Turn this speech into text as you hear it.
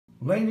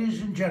Ladies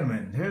and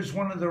gentlemen, here's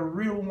one of the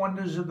real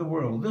wonders of the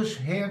world. This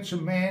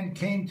handsome man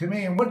came to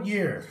me in what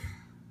year?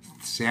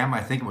 Sam,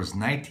 I think it was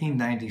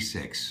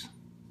 1996.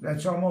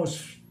 That's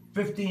almost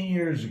 15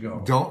 years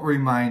ago. Don't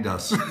remind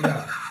us.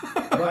 Yeah.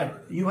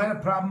 But you had a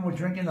problem with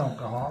drinking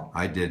alcohol.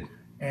 I did.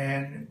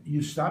 And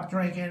you stopped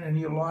drinking and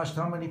you lost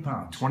how many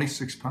pounds?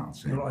 26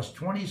 pounds. You lost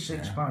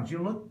 26 pounds. You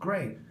look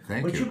great.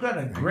 Thank you. But you got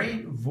a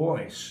great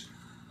voice.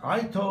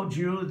 I told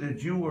you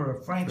that you were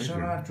a Frank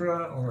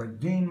Sinatra or a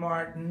Dean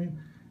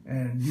Martin,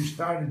 and you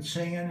started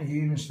singing.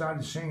 You even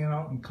started singing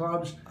out in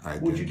clubs.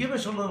 Would you give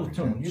us a little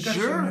tune? You got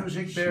some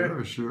music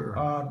there? Sure.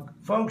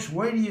 Folks,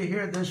 wait till you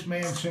hear this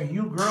man sing.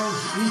 You girls,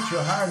 eat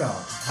your heart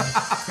out.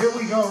 Here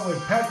we go with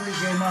Patrick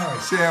Amari.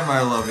 Sam,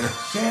 I love you.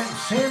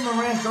 Sam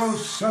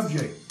Meranto's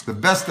Subject. The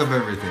best of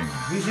everything.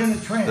 He's in a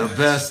trance. The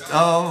best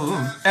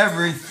of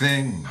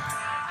everything.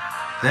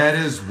 That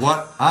is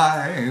what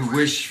I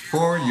wish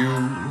for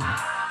you.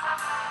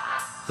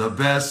 The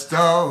best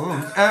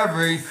of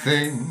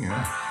everything.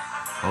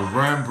 A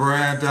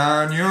Rembrandt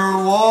on your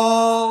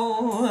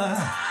wall.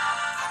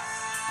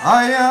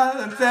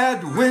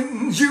 That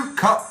wins you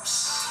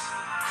cups.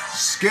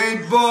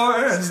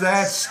 Skateboards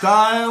that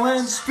style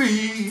and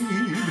speed.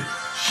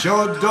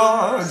 Show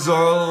dogs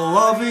or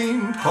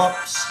loving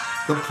pups.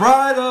 The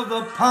pride of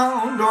the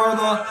pound or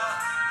the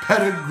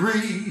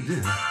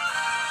pedigreed.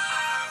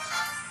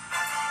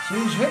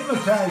 He's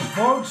hypnotized,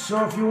 folks,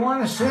 so if you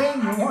want to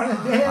sing, you want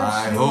to dance,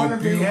 I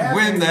hope you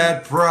win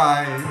that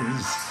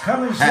prize.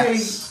 Come and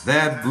Pass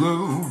that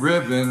blue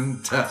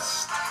ribbon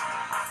test.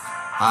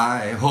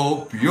 I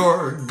hope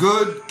your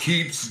good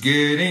keeps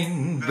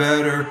getting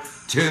better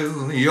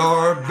till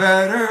your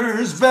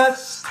better's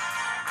best.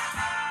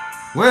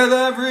 With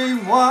every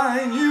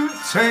wine you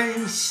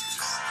taste,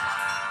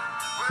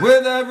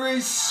 with every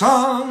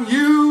song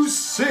you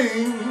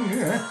sing,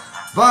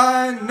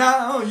 by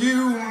now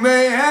you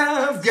may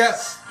have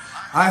guessed,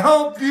 I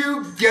hope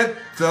you get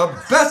the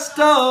best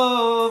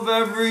of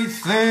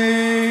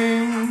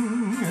everything.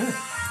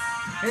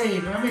 Hey,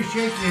 let me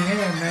shake your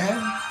hand,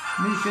 man.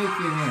 Let me shake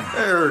your hand.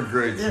 They're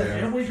great, Sam.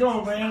 Here we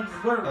go, man.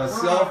 A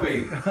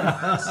selfie.